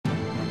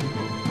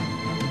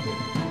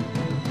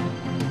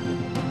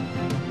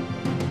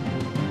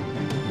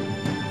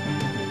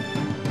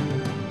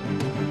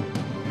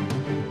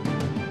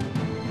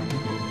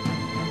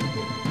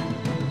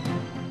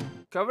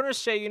Governor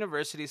State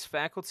University's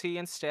Faculty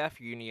and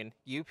Staff Union,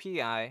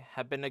 UPI,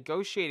 have been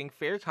negotiating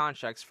fair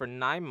contracts for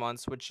 9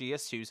 months with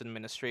GSU's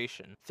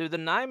administration. Through the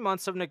 9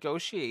 months of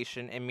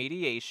negotiation and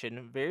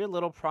mediation, very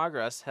little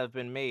progress have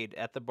been made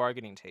at the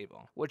bargaining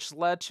table, which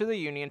led to the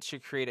union to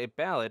create a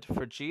ballot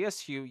for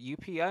GSU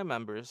UPI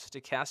members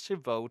to cast a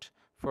vote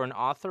for an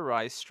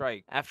authorized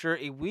strike. After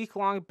a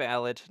week-long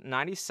ballot,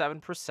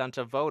 97%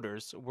 of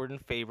voters were in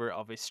favor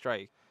of a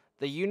strike.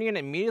 The union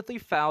immediately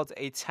filed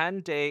a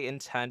 10-day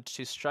intent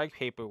to strike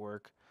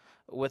paperwork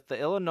with the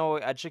Illinois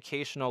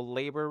Educational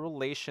Labor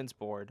Relations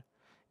Board,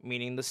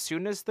 meaning the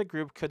soonest the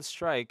group could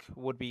strike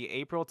would be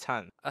April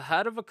 10th.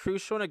 Ahead of a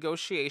crucial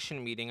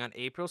negotiation meeting on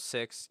April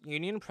 6th,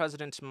 Union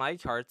President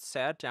Mike Hart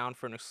sat down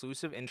for an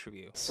exclusive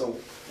interview. So,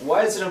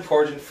 why is it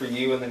important for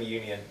you and the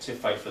union to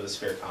fight for this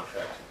fair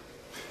contract?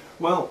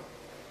 Well,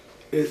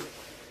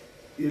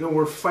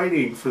 we're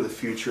fighting for the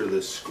future of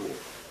this school,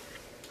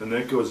 and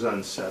that goes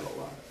unsaid a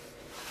lot.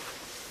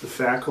 The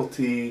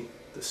faculty,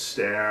 the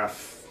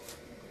staff,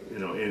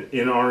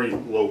 in our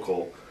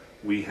local,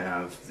 we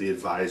have the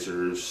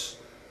advisors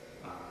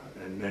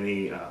and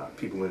many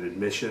people in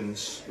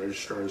admissions,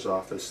 registrar's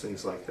office,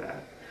 things like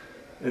that.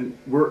 And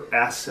we're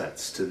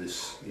assets to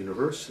this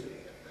university,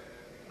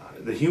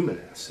 the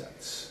human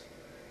assets.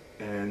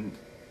 And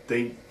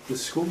the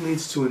school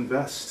needs to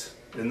invest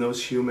in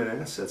those human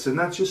assets, and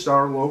not just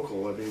our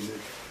local. I mean,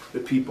 the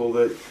people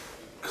that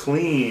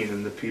clean,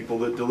 and the people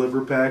that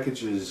deliver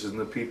packages, and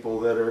the people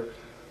that are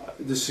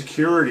the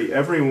security.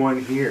 Everyone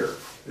here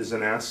is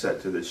an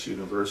asset to this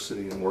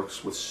university and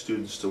works with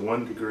students to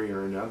one degree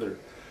or another.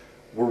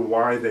 We're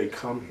why they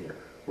come here.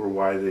 We're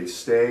why they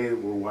stay.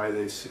 We're why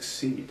they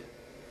succeed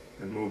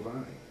and move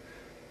on.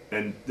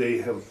 And they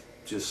have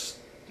just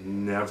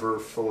never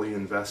fully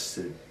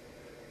invested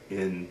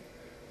in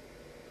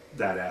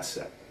that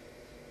asset.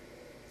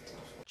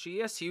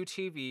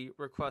 GSUTV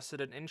requested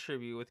an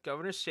interview with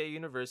Governor State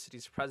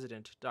University's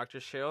president, Dr.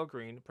 Cheryl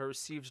Green, but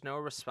received no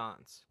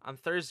response. On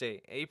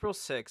Thursday, April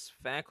 6th,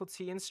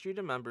 faculty and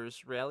student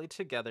members rallied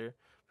together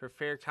for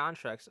fair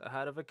contracts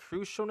ahead of a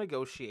crucial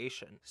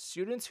negotiation.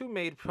 Students who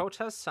made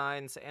protest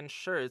signs and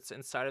shirts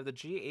inside of the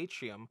G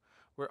atrium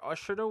were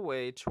ushered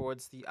away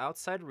towards the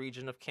outside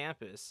region of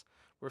campus,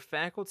 where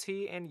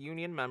faculty and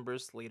union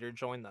members later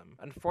joined them.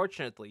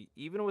 Unfortunately,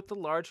 even with the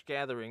large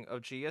gathering of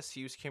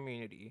GSU's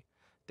community,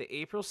 the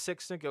April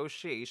 6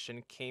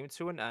 negotiation came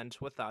to an end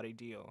without a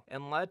deal,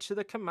 and led to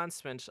the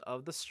commencement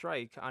of the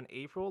strike on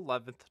April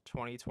 11th,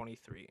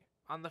 2023.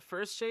 On the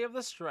first day of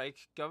the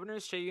strike, Governor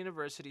State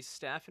University's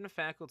staff and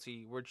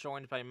faculty were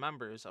joined by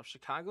members of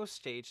Chicago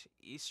State,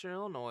 Eastern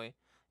Illinois,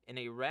 in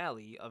a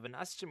rally of an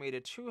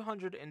estimated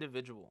 200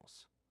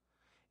 individuals.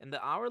 In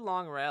the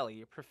hour-long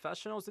rally,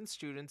 professionals and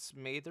students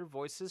made their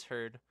voices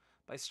heard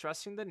by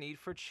stressing the need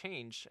for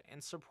change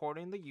and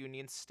supporting the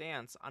union's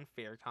stance on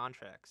fair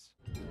contracts.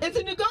 It's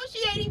a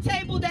negotiating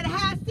table that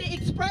has to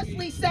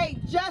expressly say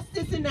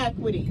justice and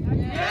equity.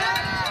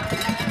 Yeah.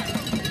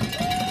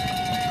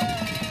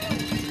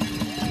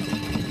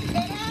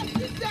 It has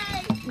to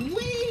say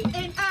we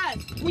and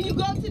us. When you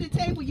go to the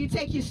table, you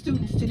take your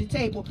students to the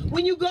table.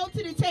 When you go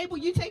to the table,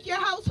 you take your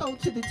household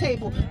to the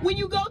table. When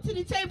you go to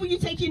the table, you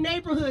take your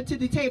neighborhood to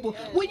the table.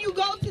 When you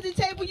go to the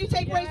table, you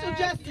take racial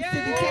justice to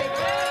the table.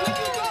 When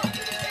you go to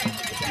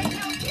the table,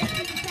 you take healthcare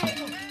to the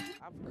table.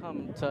 I've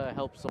come to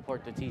help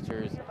support the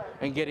teachers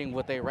in getting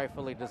what they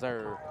rightfully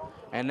deserve,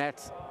 and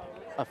that's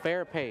a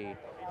fair pay,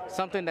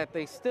 something that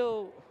they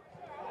still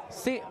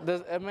seem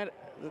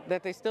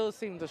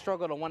to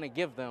struggle to want to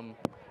give them,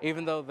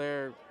 even though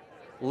they're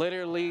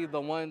literally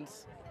the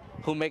ones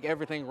who make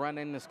everything run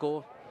in the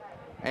school,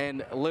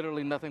 and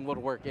literally nothing would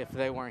work if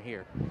they weren't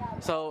here.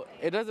 So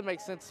it doesn't make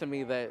sense to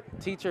me that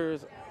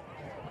teachers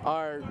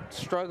are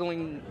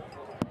struggling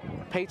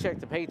paycheck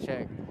to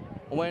paycheck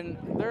when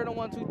they're the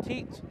ones who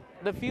teach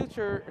the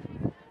future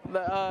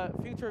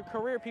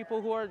career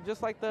people who are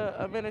just like the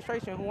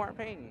administration who aren't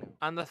paying them.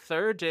 On the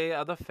third day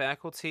of the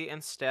faculty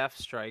and staff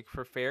strike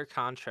for fair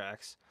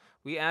contracts,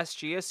 we asked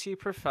GSU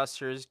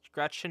professors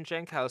Gretchen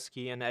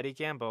Jankowski and Eddie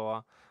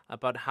Gamboa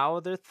about how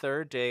their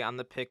third day on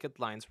the picket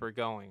lines were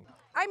going.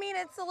 I mean,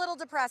 it's a little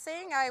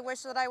depressing. I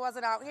wish that I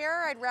wasn't out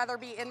here. I'd rather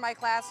be in my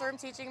classroom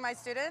teaching my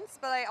students,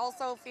 but I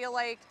also feel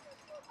like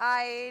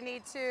I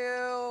need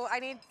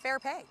fair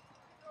pay.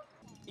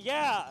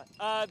 Yeah,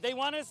 they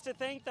want us to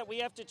think that we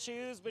have to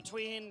choose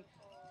between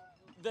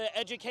the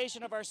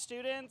education of our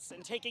students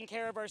and taking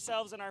care of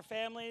ourselves and our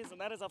families, and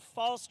that is a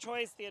false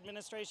choice the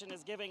administration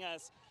is giving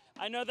us.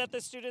 I know that the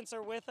students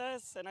are with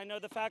us, and I know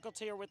the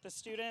faculty are with the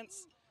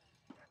students,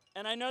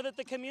 and I know that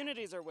the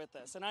communities are with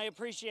us, and I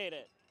appreciate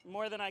it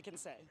more than I can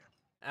say.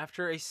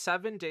 After a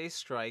 7-day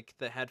strike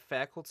that had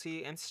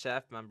faculty and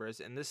staff members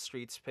in the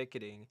streets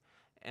picketing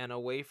and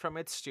away from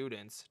its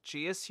students,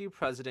 GSU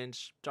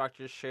President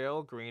Dr.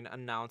 Cheryl Green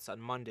announced on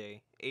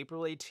Monday,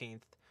 April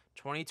 18th,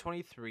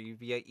 2023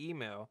 via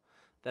email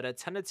that a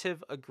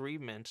tentative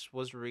agreement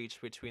was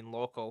reached between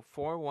Local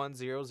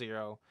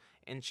 4100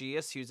 and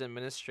GSU's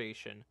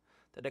administration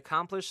that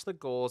accomplished the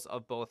goals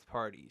of both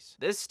parties.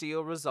 This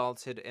deal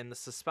resulted in the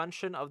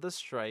suspension of the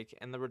strike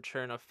and the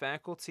return of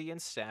faculty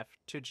and staff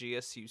to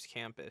GSU's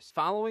campus.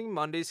 Following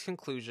Monday's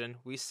conclusion,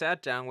 we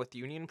sat down with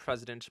Union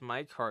President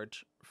Mike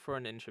Hart for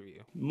an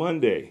interview.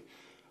 Monday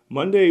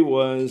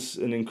was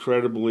an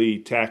incredibly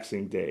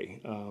taxing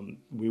day.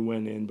 We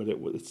went in, but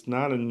it's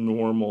not a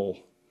normal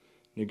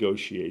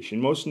negotiation.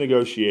 Most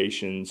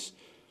negotiations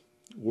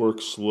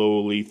work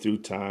slowly through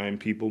time.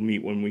 People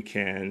meet when we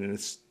can, and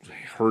it's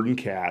herding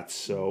cats.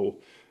 So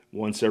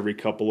once every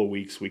couple of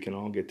weeks, we can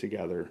all get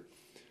together.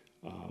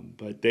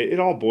 But it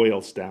all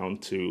boils down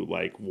to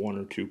like one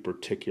or two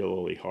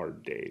particularly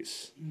hard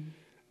days.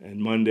 Mm-hmm.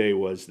 And Monday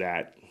was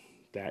that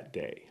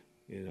day.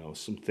 You know,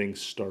 some things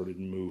started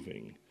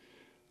moving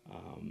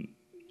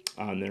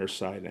on their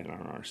side and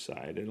on our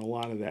side. And a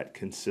lot of that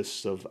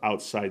consists of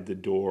outside the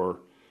door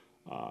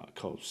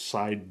called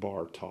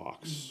sidebar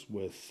talks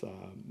with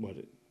what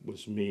it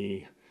was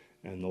me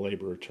and the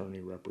labor attorney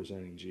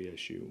representing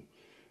GSU.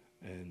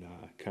 And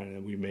kind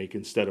of we make,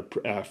 instead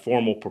of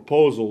formal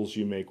proposals,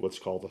 you make what's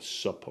called a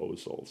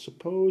supposal.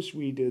 Suppose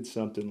we did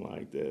something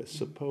like this.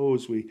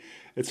 Suppose we,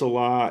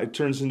 it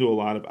turns into a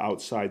lot of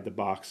outside the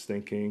box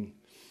thinking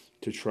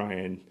to try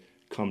and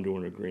come to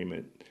an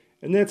agreement.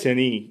 And that's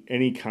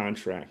any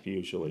contract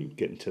usually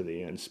getting to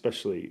the end,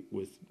 especially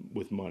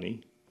with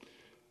money.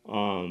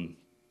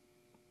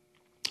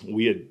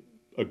 We had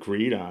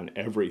agreed on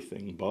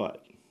everything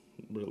but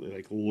really,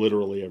 like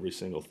literally every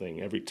single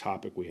thing, every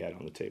topic we had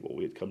on the table,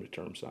 we had come to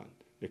terms on,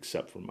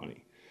 except for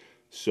money.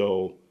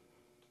 So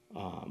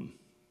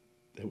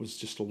it was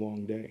just a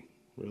long day,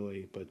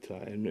 really. But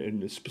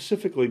and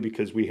specifically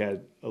because we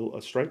had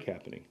a strike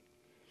happening.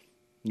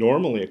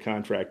 Normally a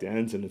contract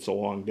ends and it's a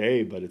long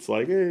day, but it's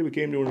like, hey, we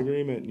came to an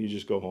agreement, and you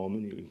just go home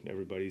and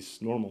everybody's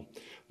normal.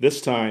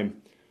 This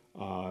time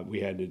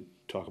we had to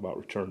talk about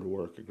return to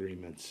work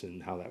agreements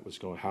and how that was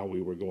going, how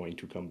we were going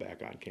to come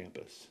back on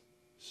campus.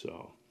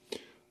 So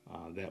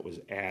that was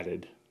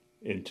added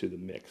into the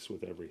mix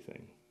with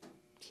everything.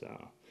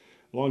 So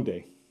long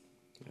day,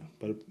 yeah,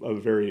 but a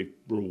very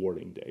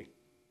rewarding day.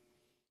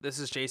 This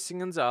is Jason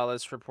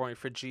Gonzalez reporting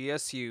for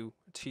GSU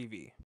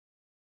TV.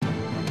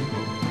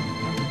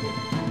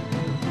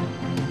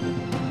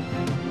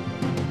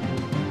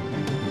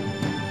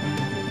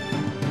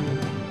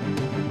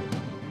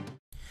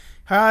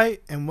 Hi,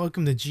 and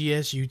welcome to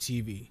GSU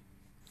TV.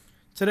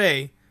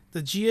 Today,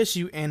 the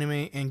GSU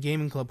Anime and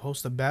Gaming Club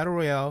hosts a Battle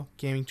Royale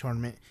gaming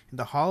tournament in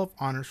the Hall of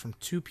Honors from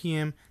 2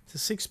 p.m. to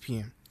 6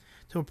 p.m.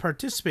 To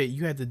participate,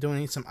 you had to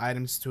donate some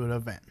items to an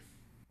event.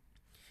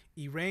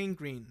 Elaine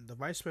Green, the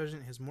Vice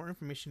President, has more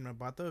information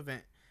about the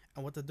event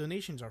and what the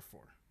donations are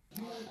for.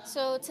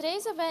 So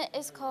today's event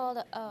is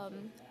called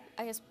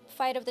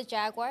Fight of the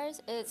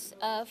Jaguars. It's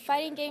a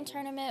fighting game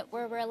tournament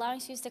where we're allowing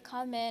students to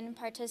come in,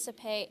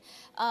 participate,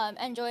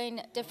 and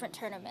join different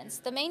tournaments.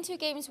 The main two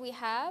games we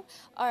have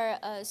are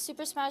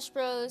Super Smash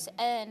Bros.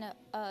 And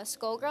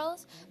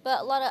Skullgirls,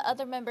 but a lot of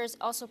other members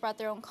also brought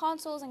their own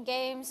consoles and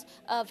games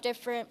of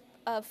different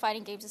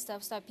fighting games and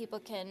stuff so that people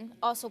can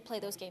also play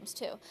those games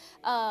too.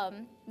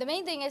 The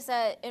main thing is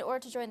that in order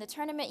to join the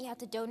tournament, you have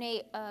to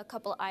donate a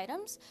couple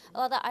items. A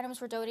lot of the items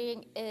we're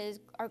donating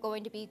are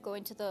going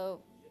to the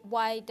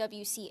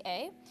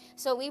YWCA.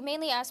 So we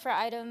mainly ask for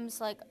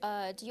items like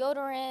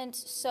deodorant,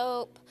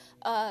 soap,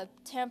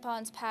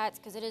 tampons, pads,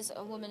 because it is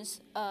a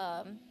women's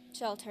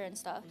shelter and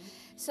stuff.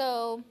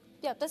 So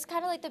yeah, that's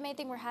kind of like the main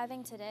thing we're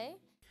having today.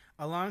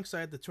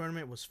 Alongside the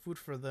tournament was food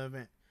for the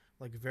event,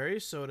 like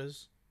various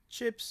sodas,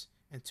 chips,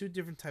 and 2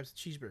 different types of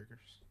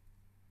cheeseburgers.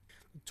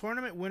 The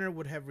tournament winner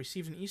would have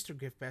received an Easter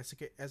gift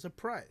basket as a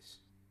prize.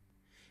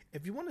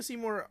 If you want to see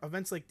more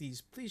events like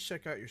these, please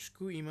check out your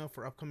school email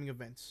for upcoming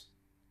events.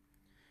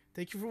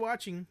 Thank you for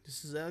watching.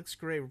 This is Alex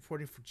Garay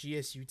reporting for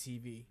GSU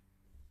TV.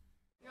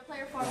 You're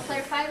player 4.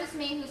 Player 5 is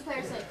me. Who's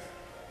player 6?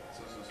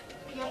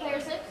 You're player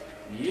 6?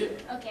 Yeah.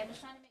 Okay, I'm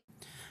just trying to make...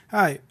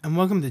 Hi, and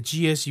welcome to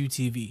GSU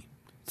TV.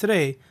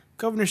 Today,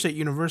 Governor State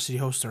University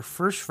hosts our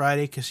first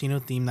Friday casino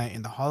theme night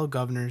in the Hall of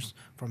Governors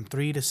from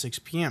 3 to 6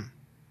 p.m.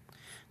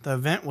 The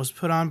event was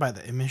put on by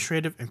the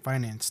administrative and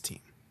finance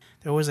team.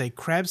 There was a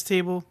craps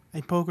table,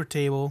 a poker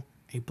table,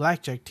 a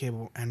blackjack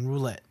table, and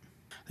roulette.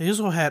 They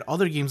also had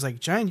other games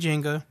like Giant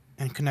Jenga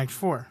and Connect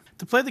 4.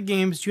 To play the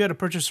games, you had to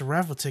purchase a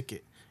raffle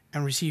ticket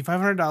and receive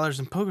 $500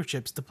 in poker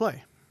chips to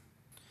play.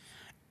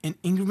 In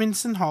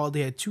Ingridson Hall,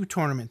 they had 2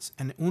 tournaments,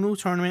 an Uno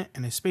tournament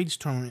and a Spades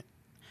tournament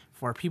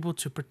for people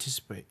to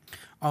participate.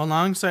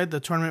 Alongside the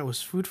tournament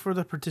was food for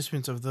the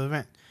participants of the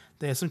event.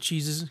 They had some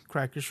cheeses,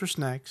 crackers for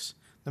snacks.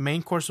 The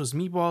main course was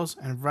meatballs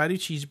and a variety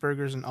of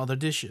cheeseburgers and other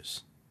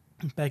dishes.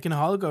 Back in the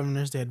Hall of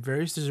Governors, they had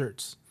various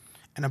desserts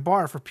and a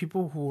bar for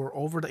people who were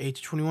over the age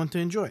of 21 to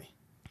enjoy.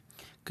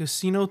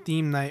 Casino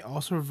theme night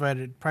also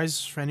provided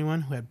prizes for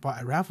anyone who had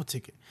bought a raffle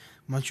ticket.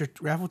 Once your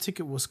raffle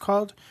ticket was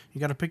called,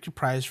 you got to pick your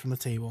prize from the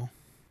table.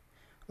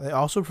 They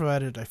also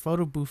provided a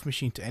photo booth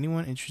machine to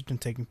anyone interested in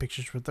taking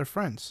pictures with their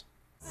friends.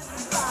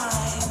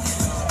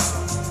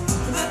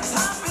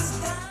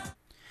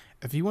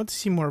 If you want to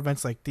see more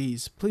events like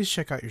these, please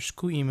check out your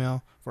school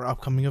email for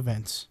upcoming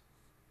events.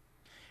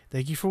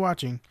 Thank you for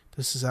watching.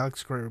 This is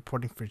Alex Garay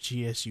reporting for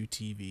GSU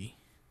TV.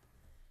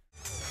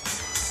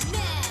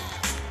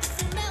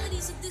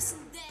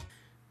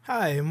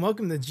 Hi, and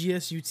welcome to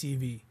GSU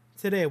TV.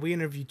 Today, we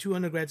interview two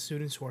undergrad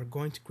students who are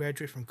going to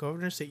graduate from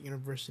Governor State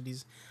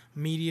University's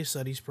Media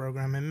Studies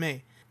program in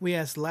May. We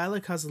asked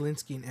Lila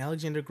Kozolinsky and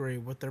Alexander Garay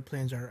what their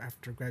plans are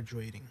after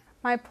graduating.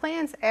 My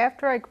plans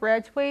after I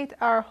graduate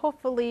are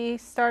hopefully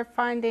start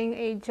finding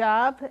a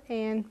job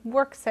and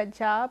work said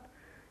job.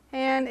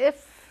 And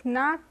if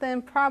not,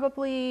 then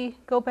probably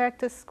go back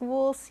to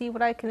school, see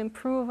what I can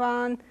improve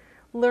on,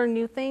 learn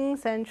new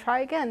things, and try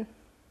again.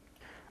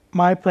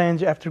 My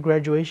plans after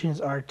graduations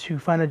are to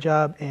find a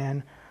job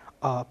in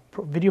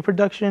video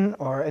production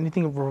or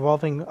anything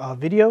revolving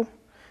video,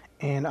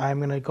 and I'm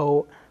going to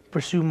go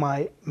pursue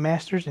my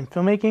master's in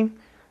filmmaking.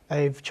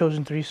 I've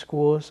chosen 3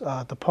 schools,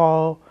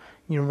 DePaul,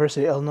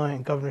 University of Illinois,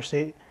 and Governor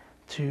State,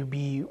 to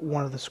be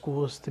one of the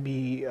schools to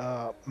be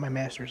my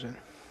master's in.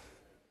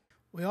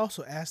 We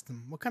also asked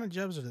them what kind of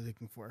jobs are they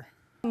looking for.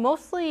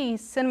 Mostly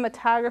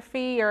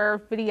cinematography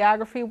or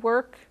videography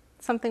work,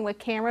 something with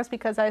cameras,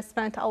 because I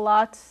spent a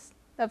lot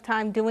of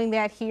time doing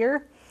that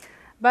here.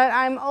 But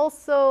I'm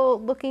also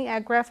looking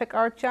at graphic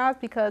art jobs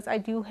because I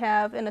do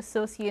have an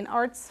associate in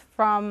arts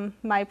from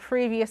my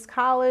previous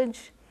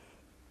college,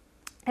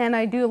 and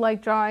I do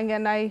like drawing,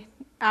 and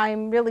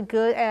I'm really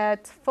good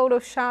at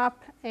Photoshop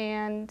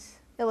and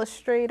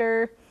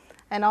Illustrator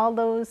and all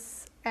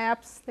those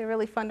apps. They're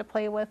really fun to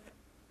play with.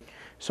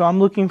 So I'm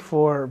looking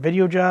for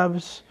video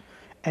jobs,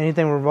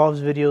 anything that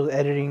revolves video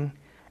editing,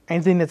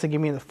 anything that's gonna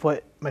give me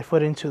my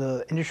foot into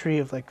the industry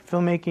of like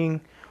filmmaking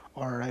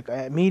or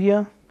like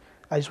media.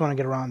 I just want to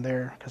get around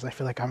there because I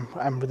feel like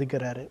I'm really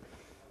good at it.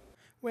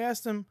 We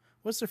asked them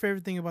what's their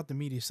favorite thing about the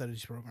Media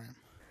Studies program.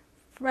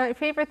 My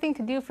favorite thing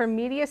to do for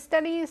Media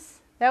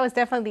Studies, that was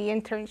definitely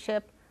the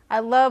internship. I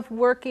love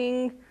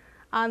working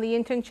on the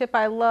internship.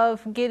 I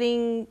love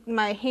getting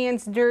my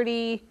hands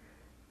dirty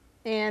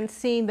and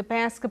seeing the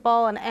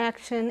basketball in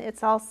action.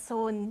 It's all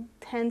so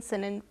intense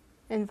and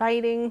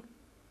inviting.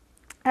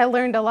 I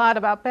learned a lot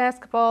about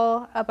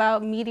basketball,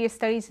 about media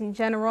studies in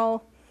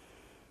general,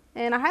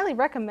 and I highly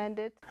recommend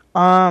it.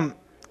 I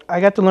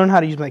got to learn how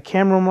to use my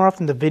camera more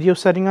often, the video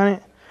setting on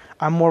it.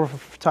 I'm more of a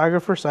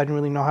photographer, so I didn't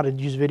really know how to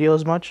use video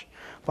as much.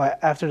 But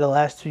after the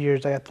last 2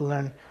 years, I got to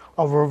learn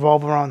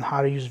revolve around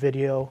how to use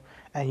video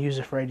and use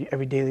it for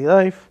every daily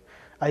life.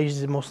 I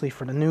use it mostly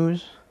for the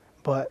news,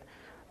 but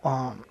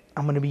I'm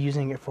going to be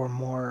using it for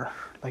more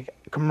like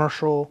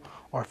commercial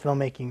or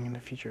filmmaking in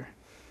the future.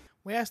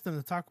 We asked them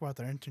to talk about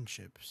their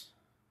internships.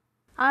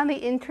 On the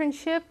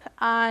internship,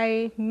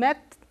 I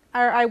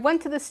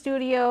went to the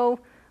studio,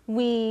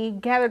 we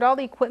gathered all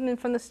the equipment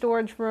from the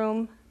storage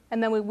room,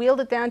 and then we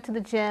wheeled it down to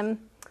the gym.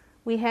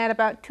 We had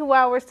about 2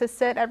 hours to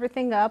set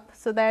everything up,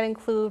 so that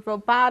includes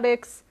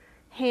robotics,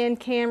 hand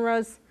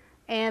cameras,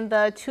 and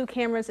the 2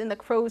 cameras in the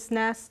crow's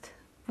nest.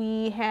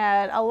 We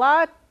had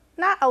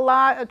not a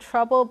lot of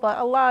trouble, but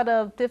a lot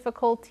of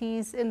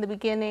difficulties in the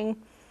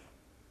beginning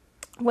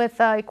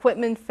with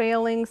equipment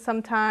failing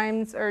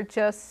sometimes, or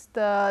just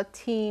the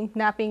team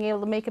not being able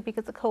to make it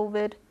because of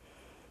COVID.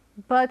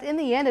 But in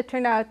the end, it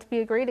turned out to be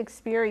a great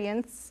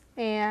experience,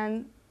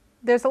 and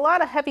there's a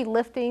lot of heavy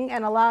lifting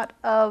and a lot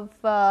of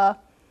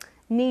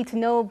need to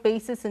know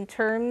basis and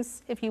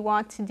terms if you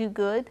want to do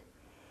good.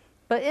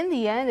 But in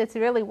the end, it's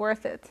really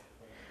worth it.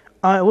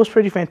 It was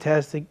pretty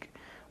fantastic.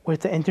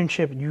 With the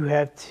internship, you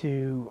have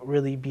to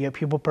really be a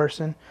people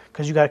person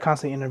because you got to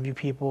constantly interview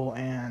people,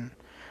 and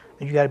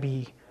you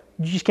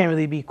just can't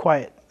really be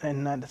quiet.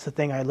 And that's the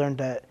thing I learned,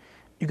 that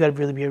you got to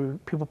really be a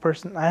people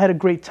person. I had a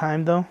great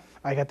time though.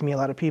 I got to meet a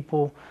lot of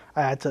people.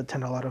 I had to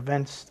attend a lot of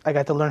events. I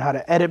got to learn how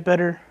to edit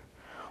better.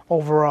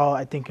 Overall,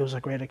 I think it was a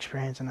great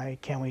experience, and I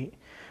can't wait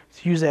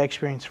to use that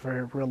experience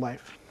for real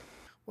life.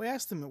 We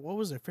asked them what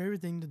was their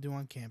favorite thing to do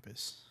on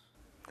campus.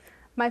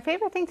 My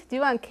favorite thing to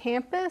do on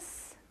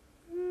campus?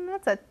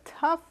 That's a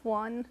tough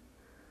one.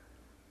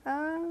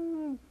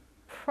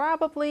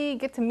 Probably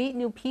get to meet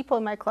new people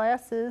in my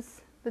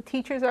classes. The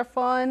teachers are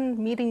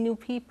fun. Meeting new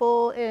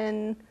people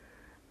in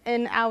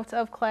and out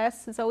of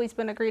class has always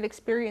been a great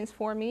experience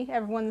for me.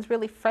 Everyone's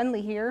really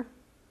friendly here.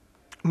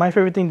 My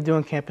favorite thing to do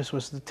on campus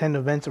was to attend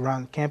events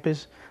around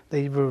campus.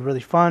 They were really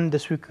fun.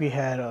 This week we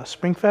had a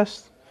Spring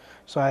Fest,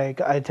 so I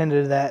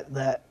attended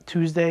that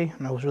Tuesday,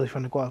 and it was really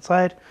fun to go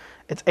outside.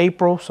 It's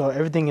April, so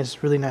everything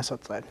is really nice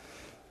outside.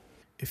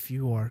 If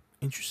you are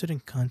interested in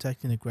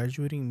contacting the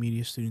graduating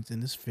media students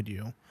in this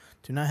video,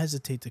 do not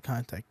hesitate to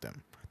contact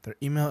them. Their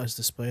email is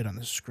displayed on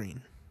the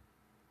screen.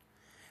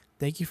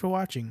 Thank you for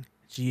watching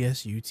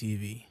GSU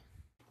TV.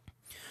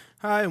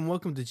 Hi, and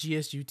welcome to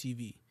GSU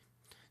TV.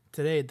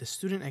 Today, the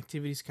Student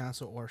Activities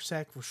Council, or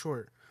SAC for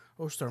short,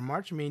 hosts our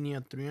March Mania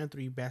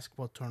 3-on-3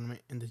 basketball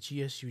tournament in the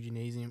GSU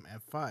Gymnasium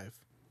at 5.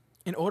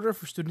 In order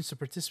for students to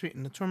participate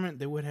in the tournament,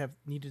 they would have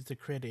needed to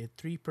create a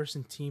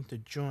 3-person team to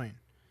join.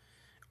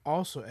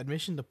 Also,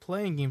 admission to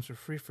playing games were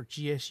free for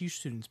GSU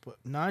students, but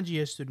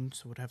non-GS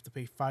students would have to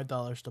pay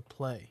 $5 to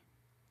play.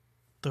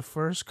 The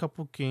first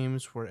couple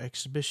games were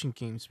exhibition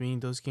games, meaning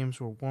those games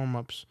were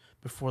warm-ups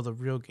before the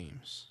real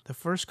games. The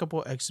first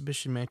couple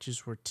exhibition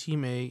matches were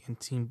Team A and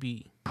Team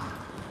B.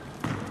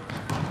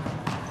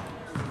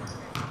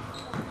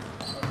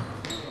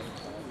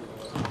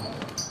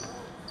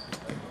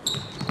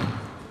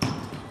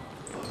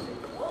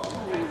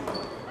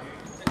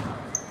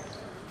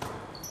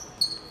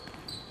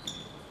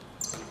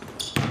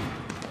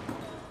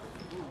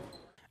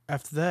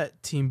 After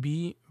that, Team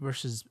B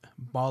versus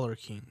Baller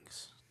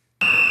Kings.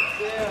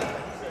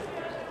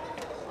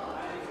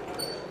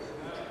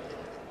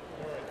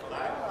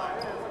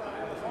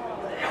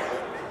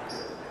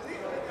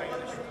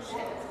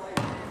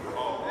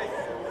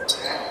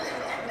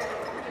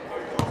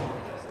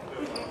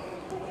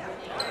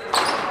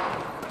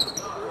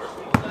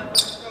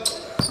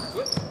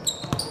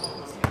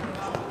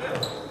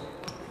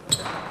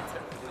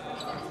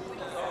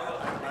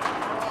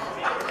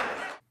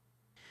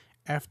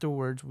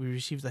 Afterwards, we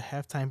received a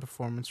halftime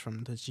performance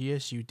from the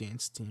GSU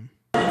dance team.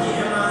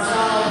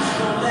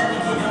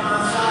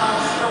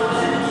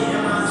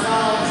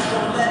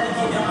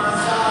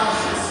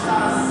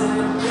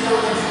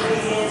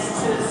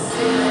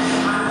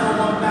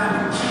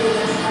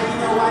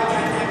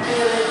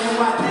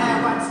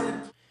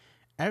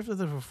 After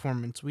the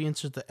performance, we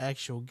entered the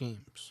actual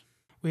games.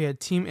 We had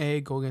Team A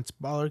go against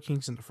Baller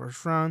Kings in the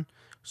first round.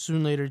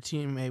 Soon later,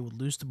 Team A would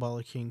lose to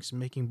Baller Kings,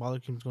 making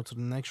Baller Kings go to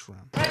the next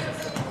round.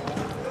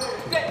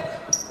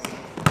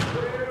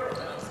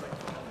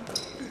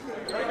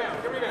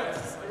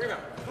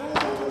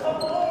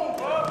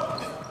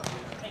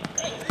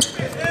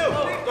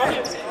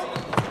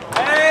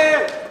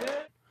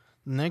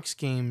 The next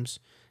games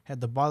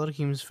had the Baller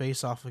Kings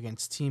face off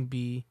against Team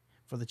B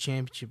for the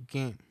championship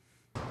game.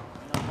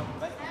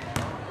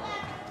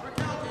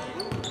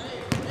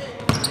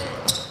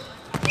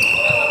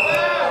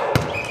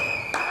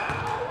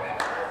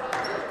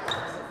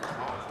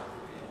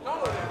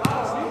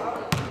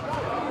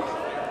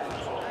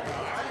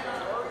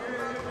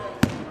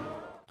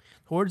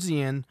 Towards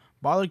the end,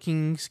 Baller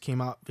Kings came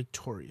out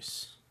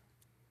victorious.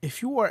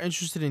 If you are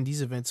interested in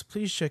these events,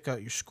 please check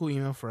out your school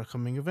email for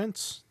upcoming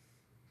events.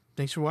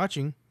 Thanks for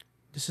watching.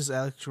 This is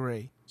Alex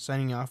Garay,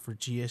 signing off for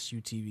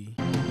GSUTV.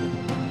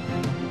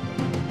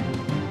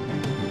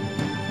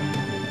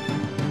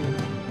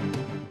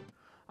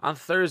 On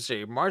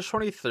Thursday, March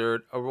 23rd,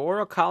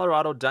 Aurora,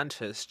 Colorado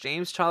dentist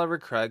James Tyler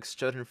Craig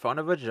stood in front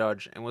of a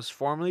judge and was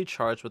formally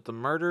charged with the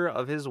murder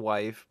of his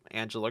wife,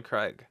 Angela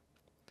Craig.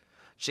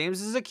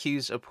 James is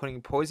accused of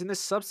putting poisonous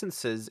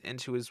substances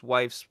into his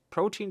wife's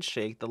protein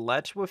shake that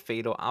led to a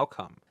fatal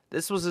outcome.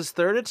 This was his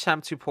third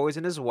attempt to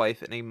poison his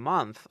wife in a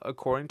month,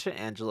 according to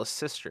Angela's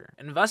sister.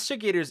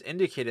 Investigators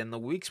indicated in the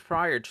weeks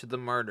prior to the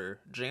murder,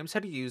 James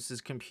had used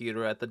his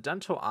computer at the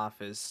dental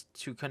office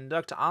to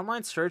conduct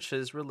online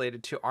searches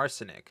related to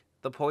arsenic,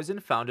 the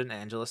poison found in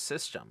Angela's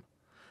system,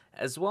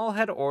 as well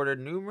had ordered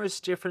numerous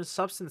different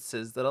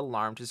substances that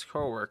alarmed his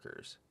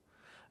coworkers.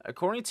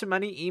 According to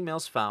many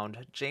emails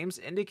found, James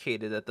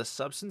indicated that the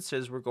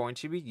substances were going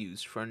to be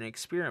used for an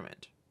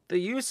experiment. The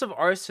use of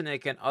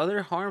arsenic and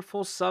other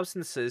harmful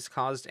substances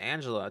caused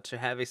Angela to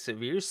have a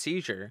severe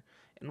seizure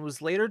and was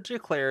later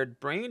declared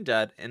brain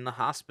dead in the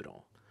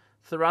hospital.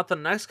 Throughout the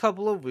next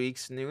couple of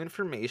weeks, new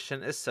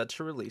information is set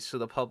to release to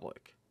the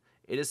public.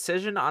 A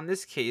decision on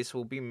this case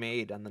will be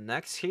made on the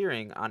next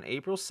hearing on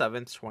April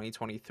 7,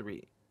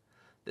 2023.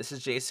 This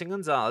is Jason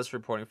Gonzalez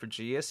reporting for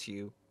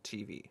GSU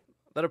TV.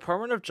 The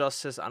Department of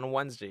Justice on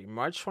Wednesday,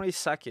 March 22,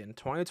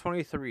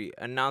 2023,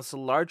 announced the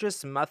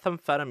largest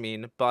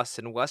methamphetamine bust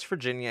in West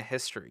Virginia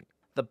history.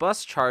 The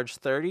bust charged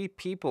 30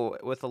 people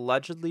with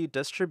allegedly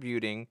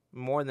distributing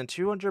more than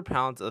 200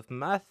 pounds of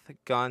meth,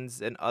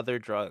 guns, and other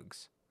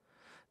drugs.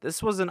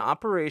 This was an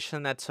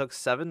operation that took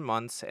 7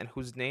 months and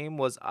whose name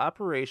was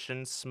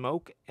Operation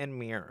Smoke and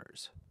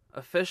Mirrors.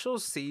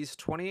 Officials seized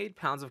 28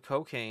 pounds of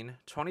cocaine,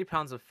 20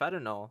 pounds of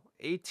fentanyl,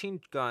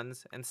 18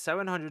 guns, and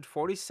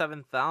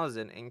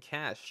 $747,000 in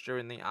cash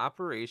during the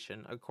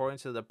operation, according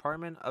to the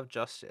Department of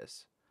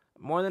Justice.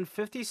 More than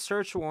 50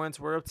 search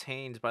warrants were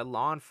obtained by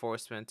law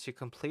enforcement to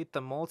complete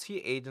the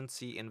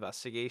multi-agency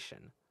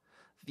investigation.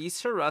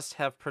 These arrests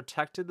have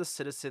protected the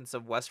citizens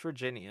of West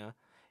Virginia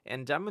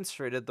and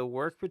demonstrated the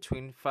work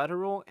between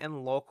federal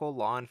and local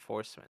law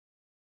enforcement.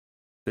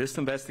 This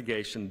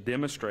investigation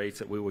demonstrates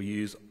that we will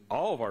use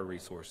all of our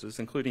resources,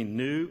 including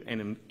new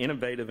and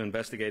innovative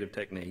investigative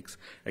techniques,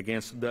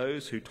 against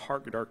those who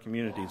target our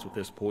communities with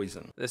this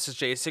poison. This is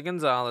Jason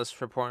Gonzalez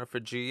reporting for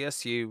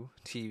GSU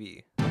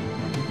TV.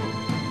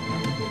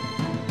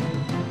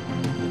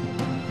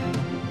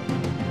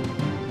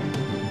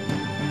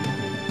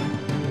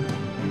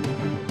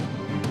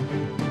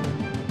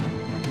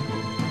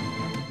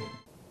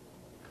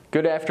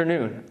 Good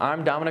afternoon.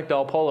 I'm Dominic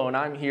Dalpolo, and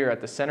I'm here at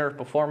the Center of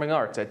Performing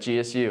Arts at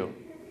GSU.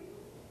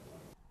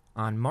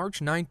 On March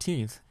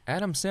 19th,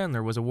 Adam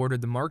Sandler was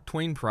awarded the Mark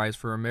Twain Prize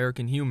for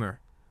American Humor.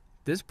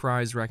 This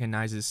prize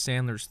recognizes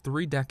Sandler's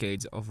 3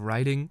 decades of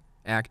writing,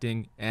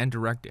 acting, and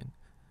directing.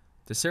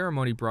 The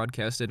ceremony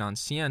broadcasted on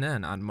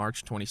CNN on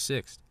March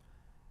 26th.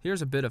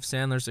 Here's a bit of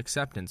Sandler's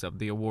acceptance of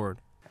the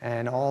award.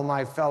 And all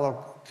my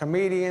fellow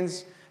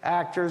comedians,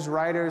 actors,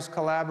 writers,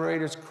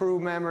 collaborators, crew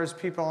members,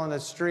 people on the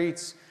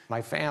streets,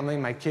 my family,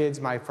 my kids,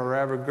 my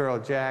forever girl,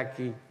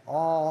 Jackie,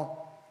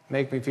 all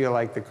make me feel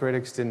like the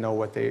critics didn't know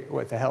what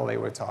the hell they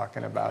were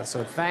talking about.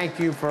 So thank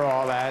you for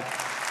all that.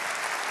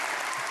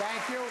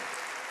 Thank you.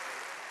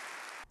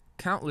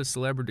 Countless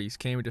celebrities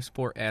came to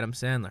support Adam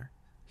Sandler.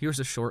 Here's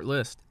a short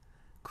list: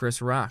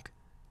 Chris Rock,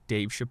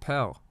 Dave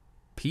Chappelle,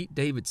 Pete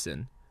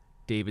Davidson,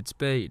 David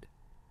Spade,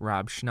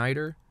 Rob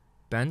Schneider,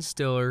 Ben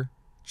Stiller,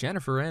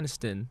 Jennifer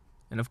Aniston,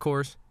 and of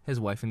course, his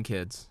wife and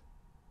kids.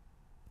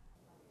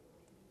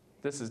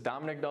 This is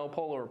Dominic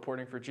Dalpolo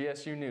reporting for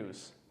GSU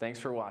News. Thanks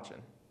for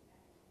watching.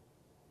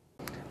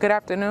 Good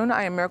afternoon.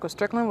 I am Miracle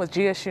Strickland with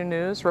GSU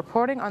News,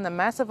 reporting on the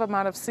massive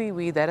amount of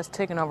seaweed that has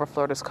taken over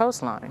Florida's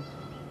coastline.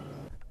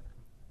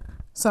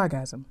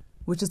 Sargassum,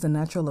 which is the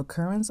natural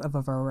occurrence of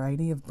a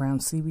variety of brown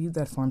seaweed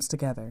that forms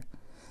together.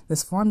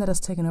 This form that has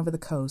taken over the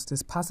coast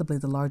is possibly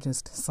the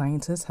largest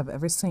scientists have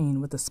ever seen,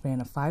 with a span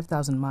of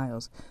 5,000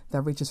 miles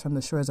that reaches from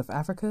the shores of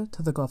Africa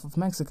to the Gulf of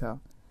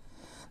Mexico.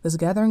 This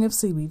gathering of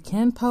seaweed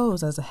can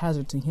pose as a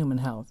hazard to human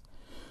health.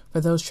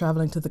 For those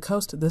traveling to the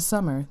coast this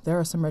summer, there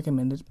are some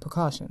recommended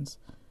precautions.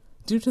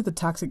 Due to the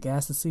toxic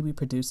gas the seaweed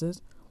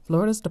produces,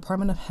 Florida's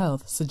Department of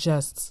Health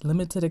suggests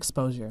limited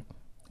exposure,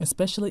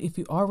 especially if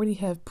you already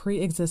have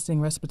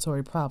pre-existing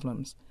respiratory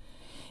problems.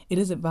 It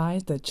is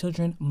advised that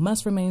children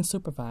must remain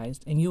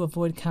supervised and you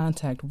avoid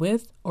contact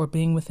with or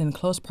being within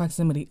close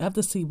proximity of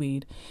the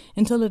seaweed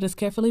until it is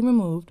carefully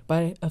removed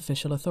by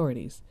official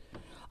authorities.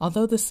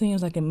 Although this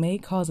seems like it may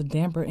cause a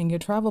damper in your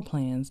travel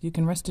plans, you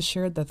can rest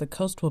assured that the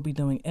coast will be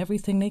doing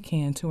everything they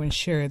can to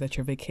ensure that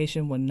your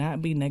vacation will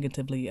not be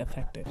negatively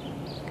affected.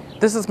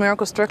 This is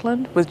Miracle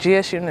Strickland with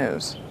GSU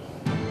News.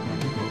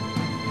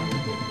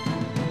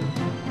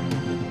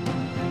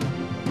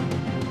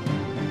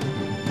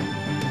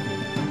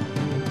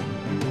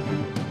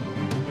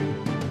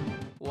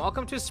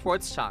 Welcome to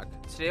Sports Talk.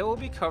 Today we'll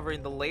be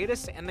covering the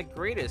latest and the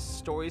greatest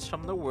stories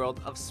from the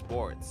world of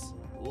sports.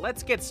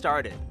 Let's get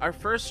started. Our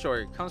first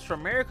story comes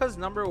from America's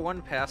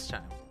 #1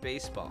 pastime,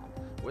 baseball,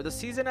 where the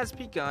season has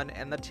begun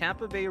and the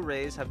Tampa Bay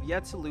Rays have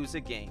yet to lose a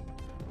game,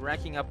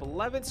 racking up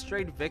 11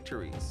 straight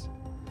victories.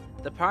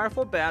 The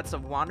powerful bats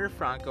of Wander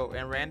Franco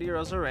and Randy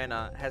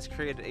Rosarena has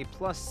created a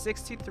plus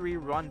 63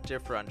 run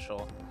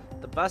differential,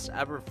 the best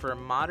ever for a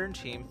modern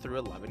team through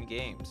 11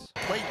 games.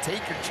 Play,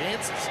 take your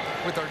chances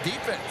with our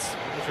defense.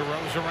 To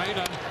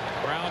Rosarena,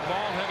 ground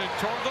ball headed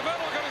toward the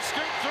middle, going to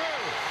scoot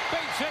through.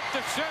 Base hit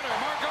to center.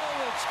 Margot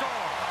will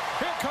score.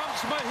 Here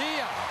comes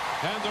Mejia,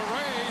 and the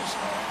Rays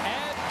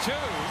add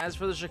 2. As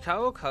for the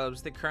Chicago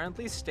Cubs, they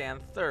currently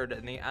stand third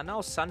in the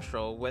NL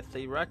Central with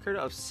a record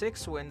of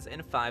 6 wins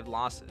and 5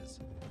 losses.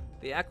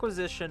 The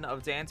acquisition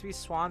of Dansby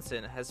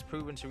Swanson has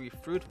proven to be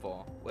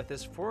fruitful, with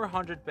his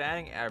 .400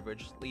 batting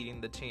average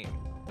leading the team.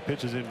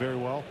 Pitches in very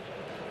well.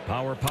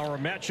 Power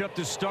matchup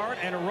to start,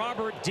 and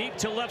Robert deep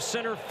to left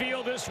center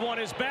field. This one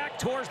is back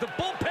towards the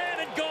bullpen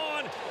and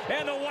gone,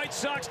 and the White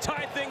Sox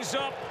tie things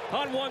up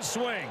on one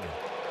swing.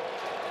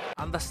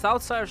 On the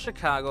south side of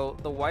Chicago,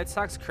 the White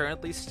Sox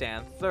currently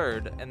stand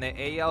third in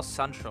the AL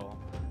Central,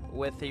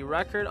 with a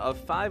record of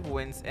 5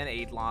 wins and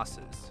 8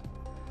 losses.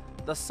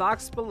 The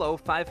Sox below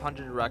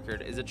 .500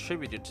 record is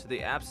attributed to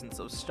the absence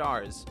of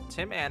stars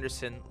Tim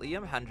Anderson,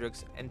 Liam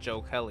Hendriks, and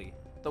Joe Kelly.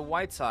 The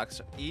White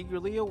Sox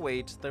eagerly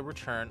await the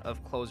return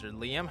of closer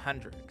Liam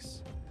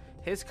Hendriks.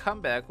 His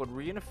comeback would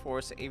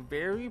reinforce a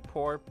very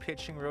poor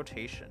pitching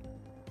rotation.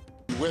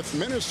 With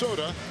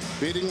Minnesota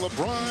beating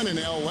LeBron in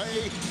LA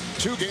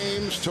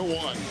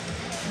 2-1.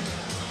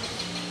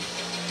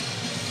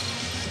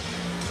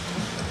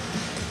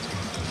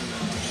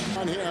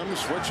 On him,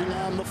 switching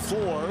on the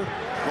floor.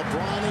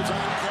 LeBron is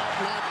on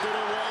cap, knocked it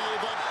away,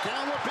 but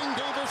galloping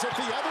Davis at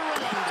the other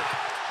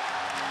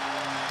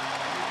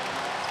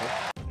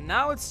end.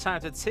 Now it's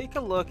time to take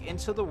a look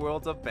into the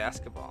world of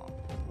basketball,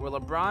 where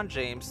LeBron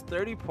James'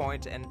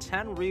 30-point and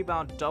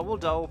 10-rebound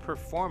double-double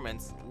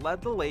performance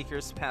led the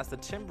Lakers past the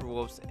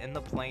Timberwolves in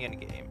the play-in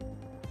game,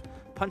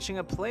 punching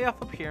a playoff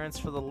appearance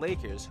for the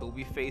Lakers, who will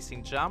be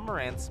facing John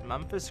Morant's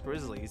Memphis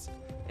Grizzlies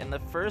in the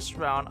first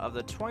round of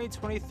the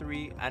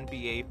 2023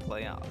 NBA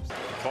playoffs.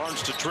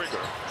 Barnes to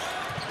trigger.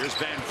 Here's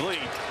Van Vliet.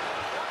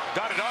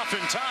 Got it off in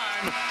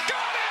time.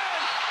 Got it!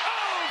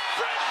 Oh,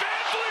 Fred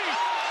Van Vliet!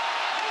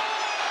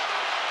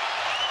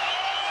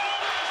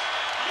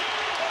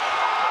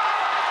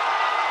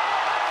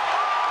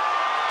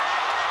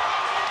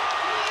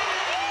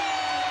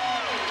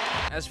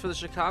 As for the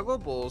Chicago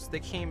Bulls, they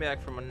came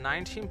back from a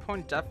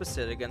 19-point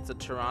deficit against the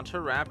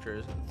Toronto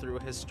Raptors through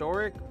a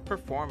historic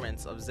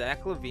performance of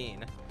Zach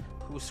LaVine,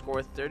 who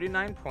scored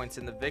 39 points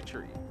in the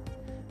victory.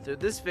 Through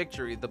this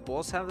victory, the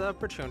Bulls have the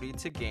opportunity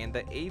to gain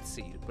the 8th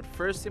seed, but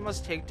first they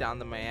must take down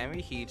the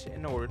Miami Heat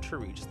in order to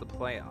reach the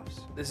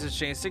playoffs. This is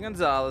Jason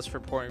Gonzalez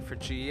reporting for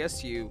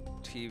GSU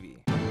TV.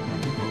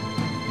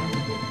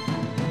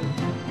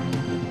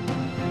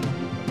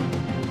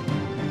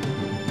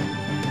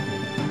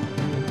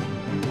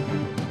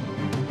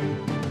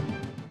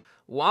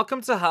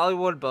 Welcome to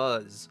Hollywood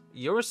Buzz,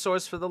 your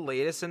source for the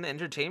latest in the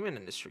entertainment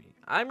industry.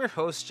 I'm your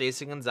host,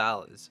 Jason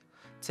Gonzalez.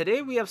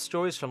 Today we have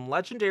stories from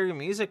legendary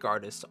music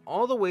artists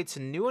all the way to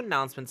new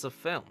announcements of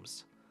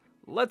films.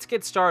 Let's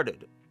get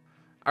started.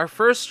 Our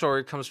first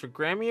story comes from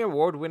Grammy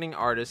Award-winning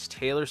artist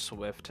Taylor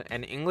Swift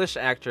and English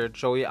actor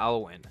Joey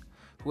Alwyn,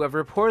 who have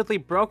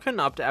reportedly broken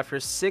up after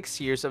 6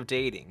 years of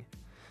dating.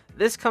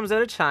 This comes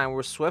at a time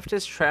where Swift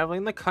is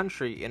traveling the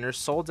country in her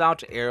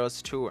sold-out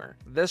Eras tour.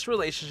 This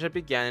relationship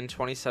began in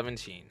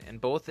 2017,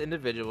 and both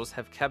individuals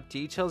have kept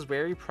details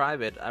very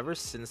private ever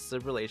since the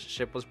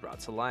relationship was brought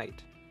to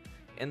light.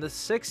 In the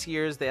 6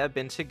 years they have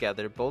been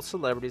together, both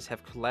celebrities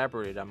have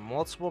collaborated on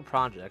multiple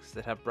projects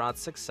that have brought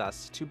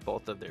success to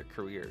both of their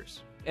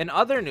careers. In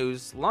other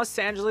news, Los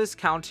Angeles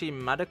County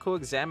Medical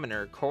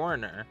Examiner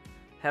Coroner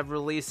have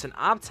released an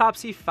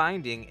autopsy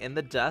finding in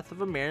the death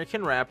of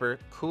American rapper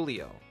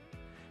Coolio.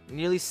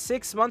 Nearly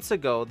 6 months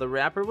ago, the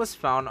rapper was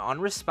found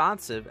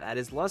unresponsive at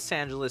his Los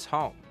Angeles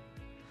home.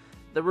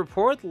 The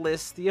report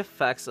lists the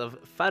effects of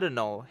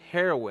fentanyl,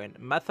 heroin,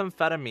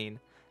 methamphetamine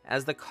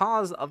as the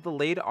cause of the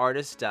late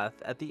artist's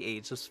death at the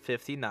age of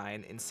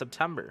 59 in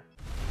September.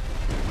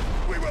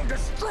 We will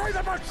destroy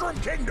the Mushroom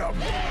Kingdom!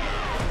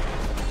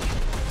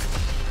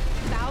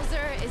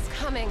 Bowser is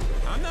coming.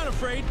 I'm not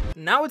afraid.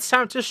 Now it's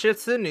time to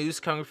shift to the news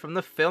coming from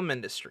the film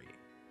industry.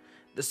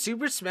 The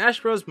Super Smash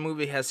Bros.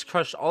 Movie has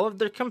crushed all of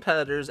their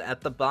competitors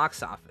at the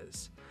box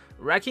office,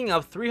 racking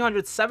up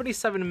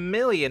 $377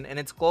 million in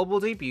its global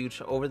debut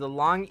over the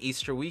long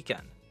Easter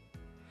weekend,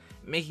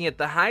 making it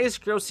the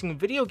highest grossing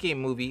video game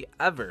movie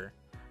ever,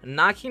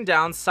 knocking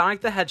down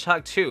Sonic the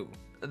Hedgehog 2.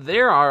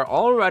 There are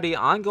already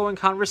ongoing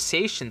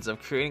conversations of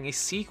creating a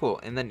sequel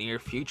in the near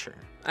future.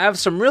 I have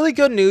some really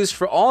good news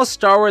for all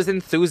Star Wars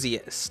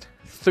enthusiasts.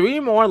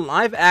 3 more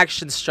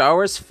live-action Star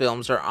Wars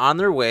films are on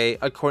their way,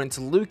 according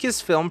to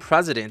Lucasfilm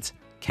president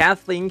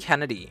Kathleen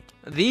Kennedy.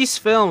 These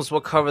films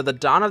will cover the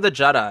Dawn of the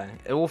Jedi.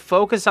 It will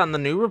focus on the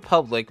New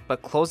Republic,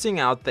 but closing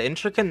out the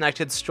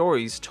interconnected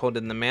stories told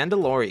in The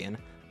Mandalorian,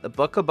 The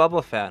Book of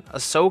Boba Fett,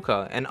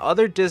 Ahsoka, and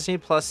other Disney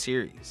Plus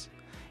series.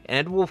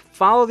 And it will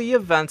follow the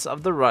events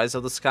of the Rise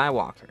of the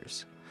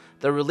Skywalkers.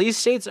 The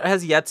release dates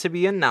has yet to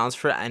be announced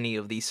for any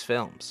of these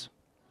films.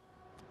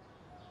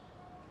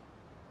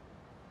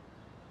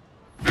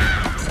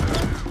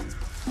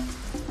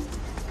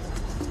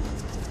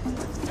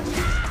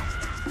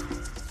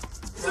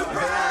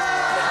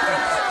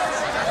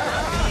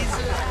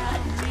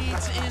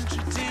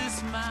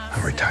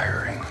 I'm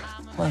retiring.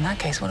 Well, in that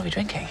case, what are we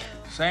drinking?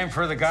 Same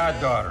for the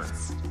goddaughter.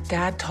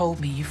 Dad told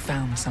me you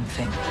found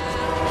something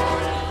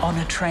on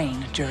a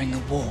train during the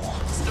war.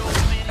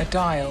 A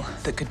dial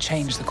that could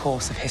change the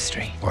course of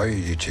history. Why are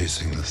you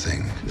chasing the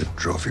thing that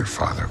drove your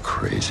father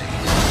crazy?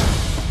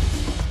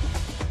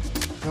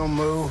 Don't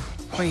move.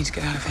 We need to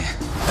get out of here.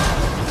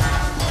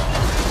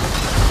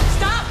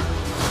 Stop!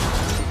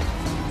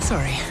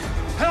 Sorry.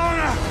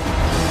 Helena!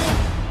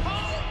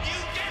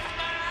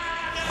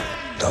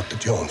 Dr.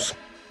 Jones,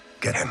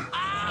 get him.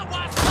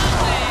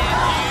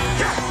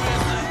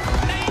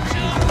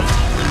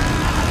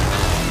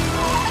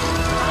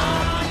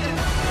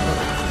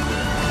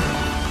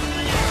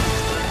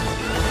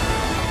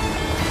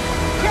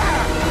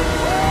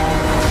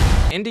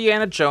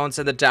 Indiana Jones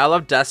and the Dial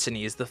of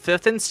Destiny is the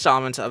 5th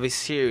installment of a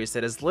series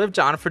that has lived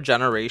on for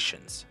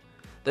generations.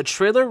 The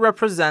trailer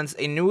represents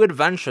a new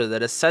adventure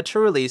that is set to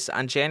release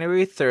on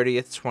January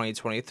 30th,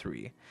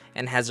 2023,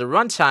 and has a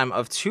runtime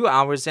of 2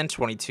 hours and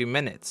 22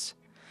 minutes.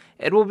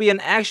 It will be an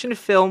action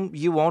film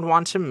you won't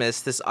want to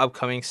miss this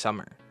upcoming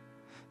summer.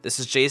 This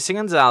is Jason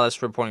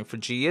Gonzalez reporting for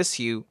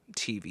GSU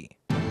TV.